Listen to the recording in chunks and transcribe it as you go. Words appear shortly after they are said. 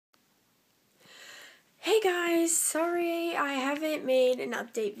guys, sorry I haven't made an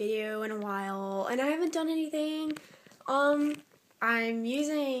update video in a while, and I haven't done anything. I'm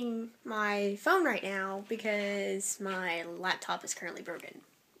using my phone right now because my laptop is currently broken,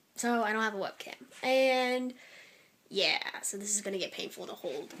 so I don't have a webcam, and yeah, so this is gonna get painful to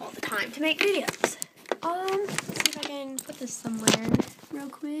hold all the time to make videos. Let's see if I can put this somewhere real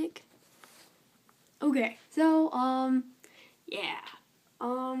quick. Okay, so, yeah.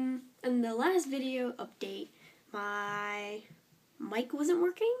 In the last video update, my mic wasn't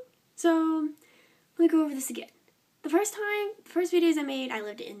working, so let me go over this again. The first videos I made, I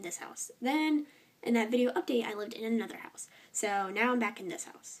lived in this house. Then, in that video update, I lived in another house. So, now I'm back in this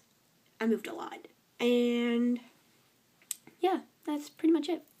house. I moved a lot. And, yeah, that's pretty much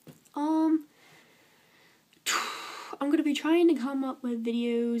it. I'm going to be trying to come up with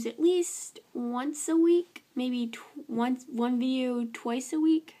videos at least once a week, maybe one video twice a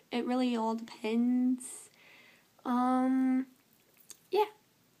week. It really all depends. Yeah.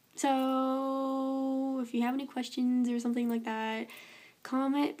 So, if you have any questions or something like that,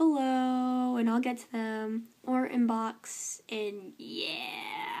 comment below and I'll get to them, or inbox, and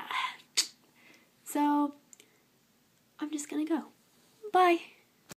yeah. So, I'm just gonna go. Bye.